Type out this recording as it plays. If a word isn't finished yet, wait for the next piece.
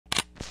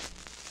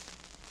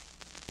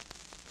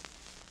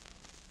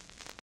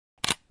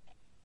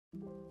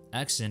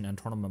Action and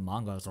tournament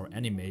mangas or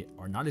anime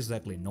are not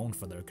exactly known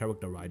for their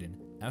character writing.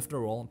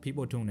 After all,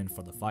 people tune in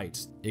for the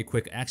fights. A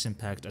quick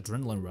action-packed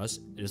adrenaline rush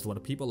is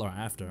what people are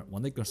after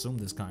when they consume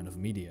this kind of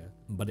media.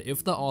 But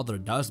if the author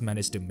does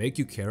manage to make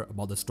you care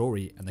about the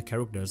story and the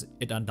characters,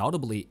 it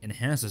undoubtedly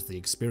enhances the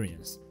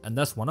experience. And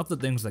that's one of the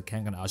things that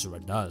Kengan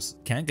Ashura does.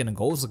 Kengan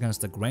goes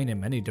against the grain in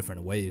many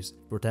different ways.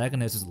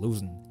 Protagonists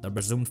losing, the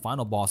presumed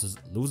final bosses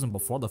losing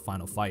before the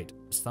final fight.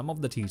 Some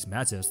of the team's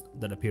matches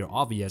that appear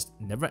obvious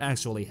never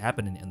actually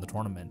happening in the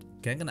tournament.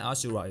 Kengan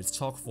Ashura is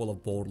chock full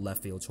of bold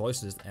left field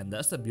choices, and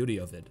that's the beauty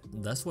of it.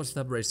 That's what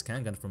separates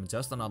Kengan from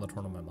just another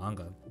tournament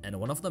manga. And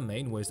one of the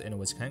main ways in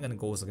which Kengan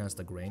goes against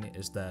the grain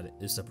is that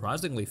it's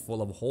surprisingly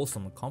full of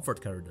wholesome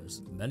comfort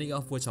characters, many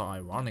of which are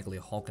ironically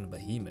hulking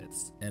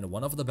behemoths. And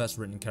one of the best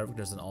written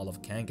characters in all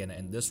of Kengan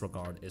in this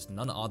regard is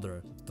none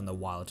other than the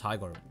wild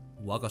tiger,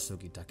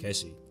 Wakatsuki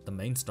Takeshi, the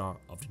main star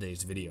of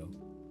today's video.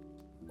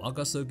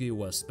 Wakatsuki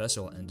was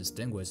special and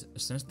distinguished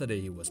since the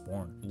day he was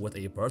born. With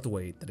a birth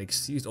weight that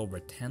exceeds over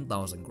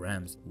 10,000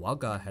 grams,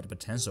 Waka had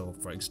potential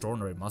for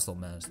extraordinary muscle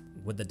mass,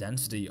 with the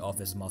density of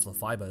his muscle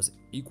fibers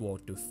equal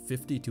to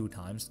 52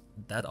 times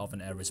that of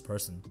an average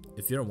person.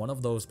 If you're one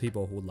of those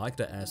people who like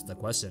to ask the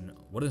question,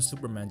 wouldn't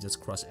Superman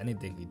just crush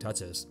anything he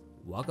touches?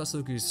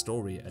 Wakatsuki's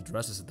story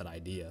addresses that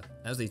idea.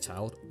 As a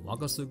child,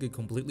 Wakatsuki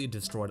completely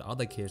destroyed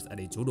other kids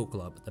at a judo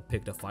club that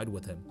picked a fight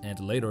with him, and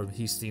later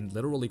he's seen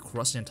literally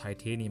crushing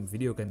titanium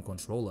video game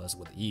controllers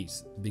with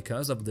ease.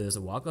 Because of this,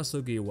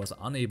 Wakatsuki was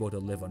unable to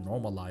live a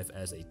normal life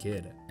as a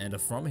kid,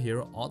 and from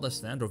here, all the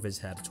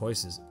Standovids had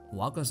choices.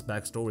 Waka's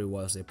backstory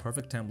was a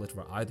perfect template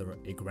for either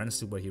a grand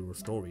superhero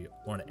story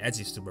or an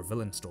edgy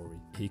supervillain story.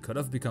 He could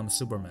have become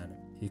Superman,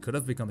 he could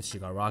have become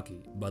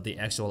Shigaraki, but the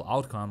actual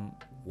outcome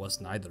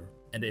was neither,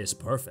 and it is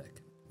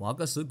perfect.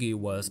 Wakatsuki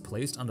was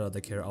placed under the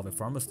care of a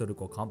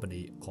pharmaceutical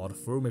company called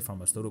Furume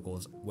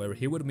Pharmaceuticals, where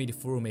he would meet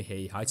Furume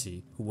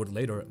Heihachi, who would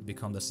later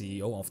become the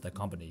CEO of the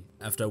company.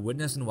 After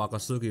witnessing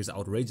Wakatsuki's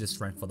outrageous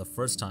strength for the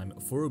first time,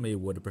 Furume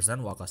would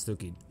present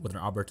Wakatsuki with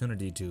an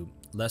opportunity to,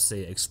 let's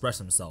say, express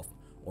himself,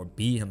 or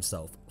be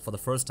himself, for the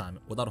first time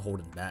without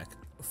holding back.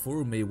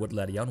 Furume would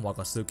let young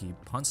Wakatsuki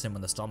punch him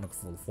in the stomach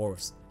full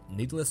force.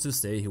 Needless to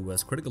say, he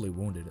was critically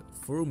wounded.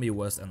 Furume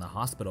was in the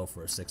hospital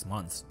for 6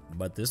 months.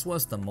 But this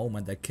was the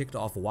moment that kicked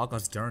off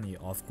Waka's journey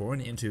of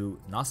growing into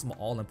not some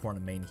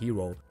all-important main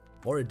hero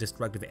or a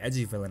destructive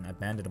edgy villain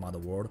abandoned by the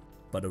world,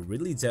 but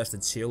really just a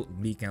chill,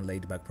 meek and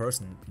laid-back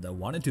person that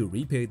wanted to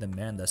repay the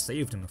man that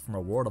saved him from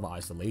a world of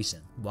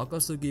isolation.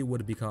 Wakatsuki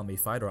would become a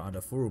fighter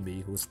under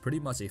Furume, who's pretty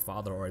much a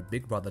father or a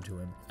big brother to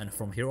him, and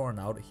from here on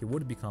out, he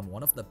would become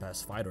one of the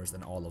best fighters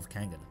in all of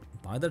Kengan.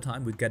 By the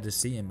time we get to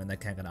see him in the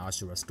Kengan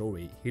Ashura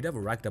story, he'd have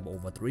racked up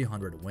over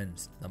 300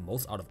 wins, the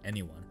most out of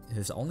anyone.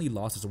 His only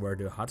losses were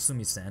to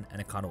Hatsumi-san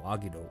and Kano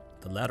Agido,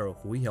 the latter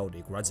who he held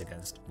a grudge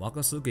against.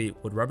 Wakatsuki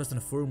would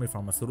represent Furume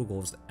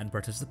Pharmaceuticals and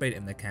participate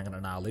in the Kengan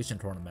Annihilation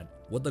tournament,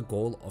 with the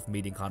goal of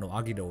meeting Kano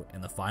Agido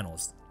in the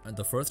finals. And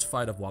the first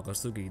fight of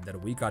Wakatsuki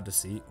that we got to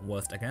see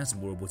was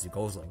against Murobuchi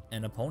Gozo,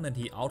 an opponent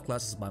he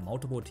outclasses by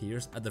multiple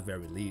tiers at the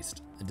very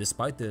least. And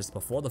despite this,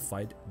 before the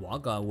fight,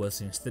 Waka was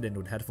seen sitting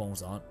with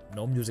headphones on,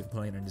 no music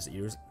playing in his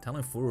ears,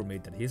 telling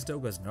Furume that he still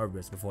gets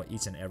nervous before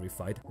each and every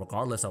fight,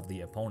 regardless of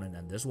the opponent,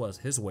 and this was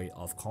his way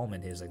of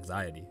calming his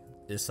anxiety.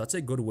 It's such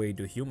a good way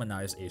to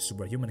humanize a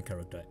superhuman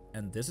character,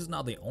 and this is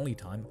not the only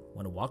time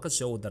when Waka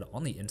showed that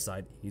on the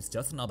inside, he's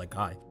just another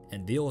guy,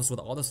 and deals with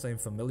all the same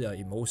familiar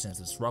emotions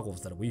and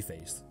struggles that we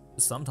face.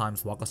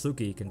 Sometimes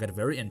Wakatsuki can get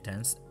very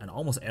intense and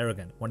almost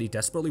arrogant when he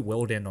desperately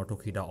willed in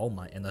Tokita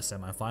Oma in the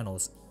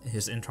semifinals.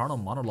 His internal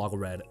monologue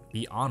read,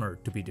 "Be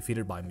honored to be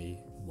defeated by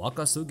me."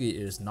 Wakatsuki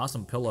is not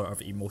some pillar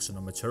of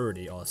emotional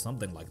maturity or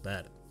something like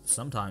that.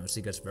 Sometimes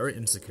he gets very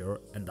insecure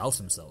and doubts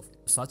himself,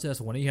 such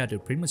as when he had to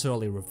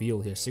prematurely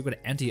reveal his secret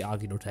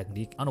anti-Agido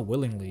technique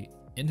unwillingly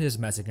in his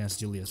match against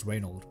Julius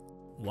Reynolds.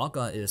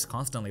 Waka is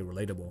constantly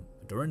relatable.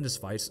 During his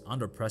fights,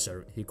 under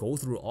pressure, he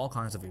goes through all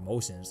kinds of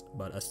emotions,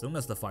 but as soon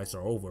as the fights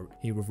are over,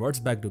 he reverts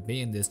back to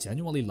being this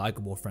genuinely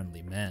likable,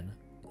 friendly man.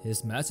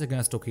 His match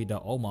against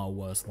Tokita Oma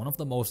was one of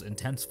the most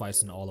intense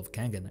fights in all of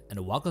Kengan, and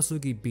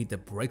Wakatsuki beat the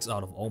brakes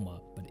out of Oma,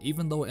 but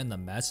even though in the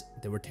match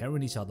they were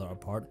tearing each other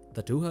apart,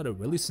 the two had a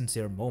really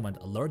sincere moment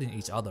alerting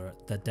each other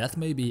that death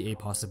may be a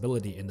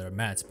possibility in their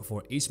match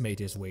before each made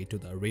his way to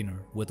the arena.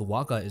 With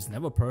Waka, it's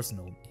never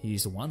personal.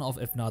 He's one of,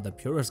 if not the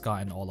purest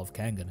guy in all of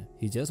Kengan.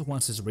 He just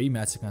wants his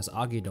rematch against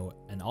Agido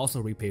and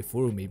also repay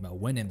Furume by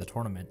winning the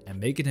tournament and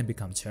making him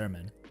become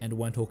chairman. And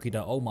when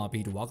Tokita Oma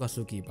beat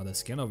Wakatsuki by the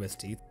skin of his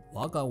teeth,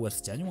 Waka was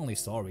genuinely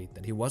sorry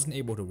that he wasn't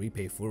able to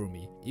repay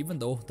Furume, even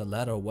though the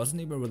latter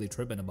wasn't even really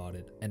tripping about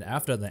it. And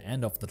after the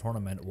end of the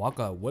tournament,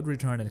 Waka would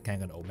return in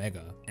Kengan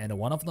Omega. And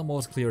one of the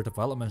most clear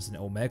developments in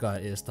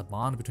Omega is the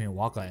bond between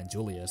Waka and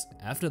Julius.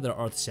 After their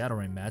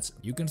earth-shattering match,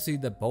 you can see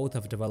that both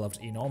have developed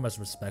enormous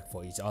respect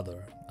for each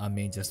other. I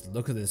mean, just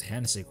look at this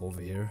handshake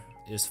over here.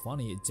 It's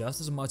funny just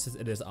as much as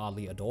it is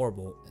oddly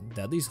adorable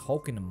that these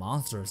hulking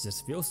monsters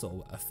just feel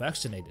so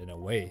affectionate in a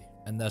way.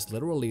 And that's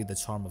literally the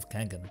charm of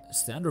Kengan.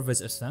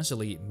 Standardvich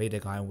essentially made a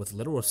guy with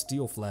literal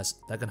steel flesh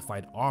that can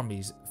fight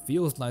armies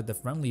feels like the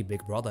friendly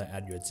big brother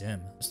at your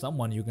gym,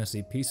 someone you can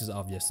see pieces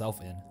of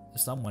yourself in,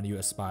 someone you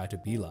aspire to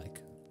be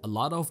like. A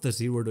lot of the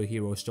zero to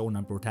hero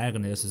shonen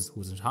protagonists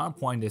whose entire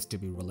point is to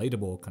be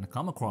relatable can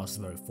come across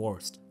very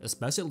forced,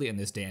 especially in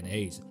this day and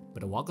age,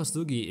 but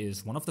Wakatsuki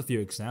is one of the few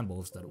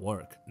examples that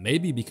work.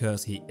 Maybe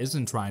because he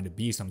isn't trying to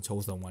be some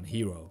chosen one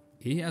hero.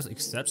 He has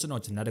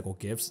exceptional genetical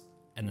gifts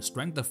and a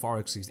strength that far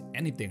exceeds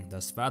anything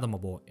that's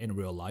fathomable in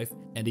real life,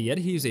 and yet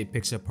he's a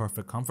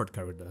picture-perfect comfort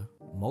character.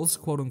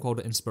 Most quote-unquote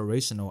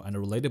inspirational and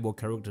relatable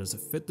characters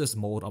fit this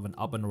mold of an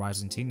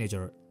up-and-rising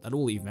teenager that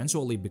will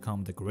eventually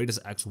become the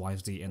greatest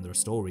XYZ in their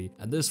story,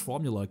 and this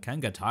formula can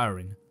get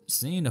tiring.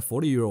 Seeing a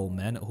 40-year-old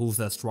man who's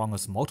as strong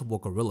as multiple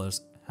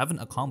gorillas, having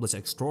accomplished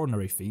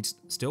extraordinary feats,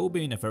 still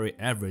being a very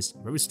average,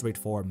 very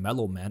straightforward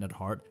mellow man at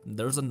heart,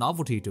 there's a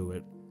novelty to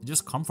it,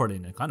 just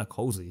comforting and kinda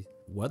cozy.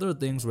 Whether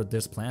things were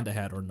this planned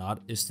ahead or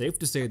not, it's safe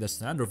to say that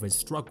Standardvich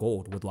struck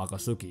gold with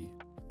Wakatsuki.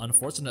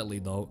 Unfortunately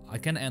though, I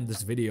can't end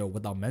this video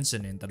without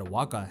mentioning that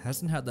Waka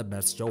hasn't had the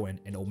best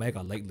showing in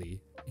Omega lately.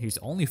 He's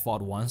only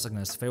fought once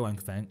against Fei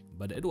Feng,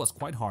 but it was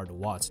quite hard to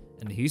watch,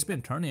 and he's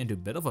been turning into a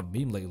bit of a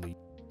meme lately,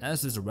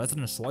 as is the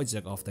resident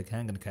Swojek of the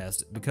Kengan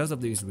cast because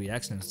of these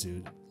reactions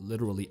to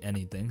literally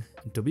anything.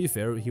 To be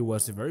fair, he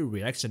was a very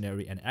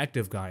reactionary and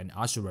active guy in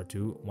Ashura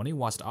too when he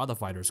watched other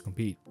fighters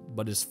compete,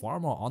 but is far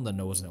more on the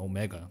nose in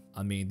Omega.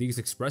 I mean, these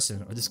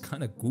expressions are just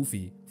kinda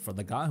goofy for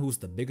the guy who's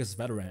the biggest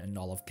veteran in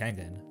all of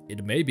Kengan.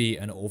 It may be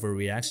an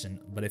overreaction,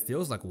 but it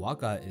feels like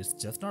Waka is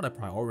just not a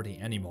priority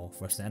anymore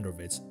for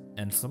Standardvich,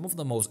 and some of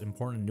the most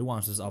important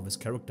nuances of his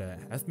character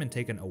have been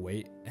taken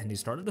away, and he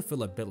started to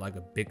feel a bit like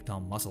a big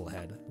dumb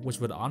musclehead, which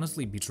would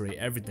honestly betray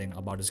everything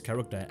about his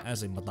character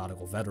as a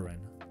methodical veteran.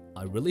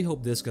 I really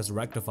hope this gets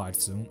rectified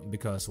soon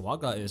because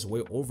Waka is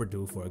way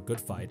overdue for a good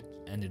fight,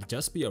 and it'd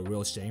just be a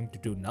real shame to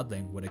do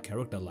nothing with a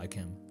character like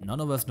him. None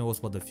of us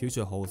knows what the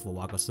future holds for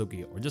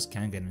Wakatsuki or just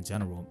Kengan in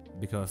general,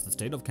 because the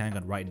state of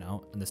Kengan right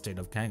now and the state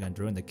of Kengan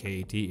during the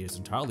KAT is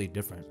entirely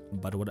different.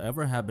 But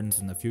whatever happens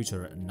in the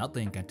future,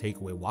 nothing can take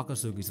away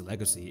Wakatsuki's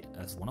legacy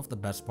as one of the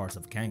best parts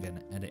of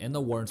Kengan, and in the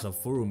words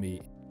of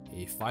Furumi,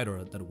 a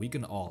fighter that we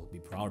can all be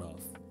proud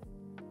of.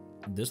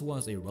 This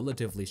was a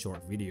relatively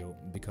short video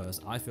because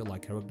I feel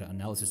like character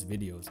analysis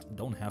videos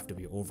don't have to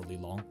be overly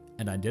long,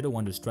 and I didn't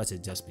want to stretch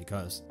it just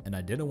because, and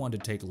I didn't want to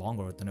take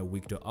longer than a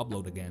week to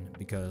upload again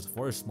because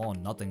for a small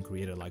nothing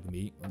creator like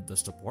me, the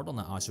support on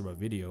the Ashura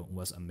video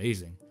was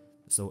amazing.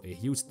 So a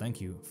huge thank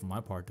you from my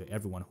part to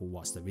everyone who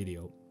watched the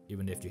video,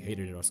 even if you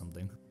hated it or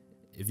something.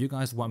 If you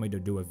guys want me to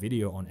do a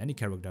video on any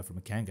character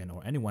from Kengan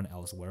or anyone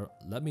elsewhere,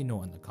 let me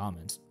know in the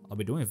comments. I'll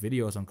be doing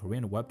videos on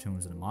Korean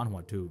webtoons and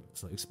manhwa too,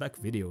 so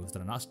expect videos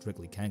that are not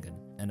strictly Kengan.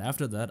 And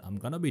after that, I'm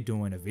gonna be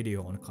doing a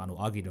video on Kano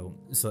Agido,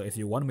 so if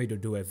you want me to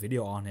do a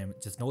video on him,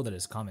 just know that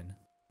it's coming.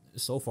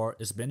 So far,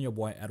 it's been your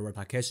boy Edward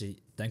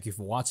Takeshi. Thank you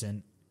for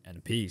watching,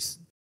 and peace.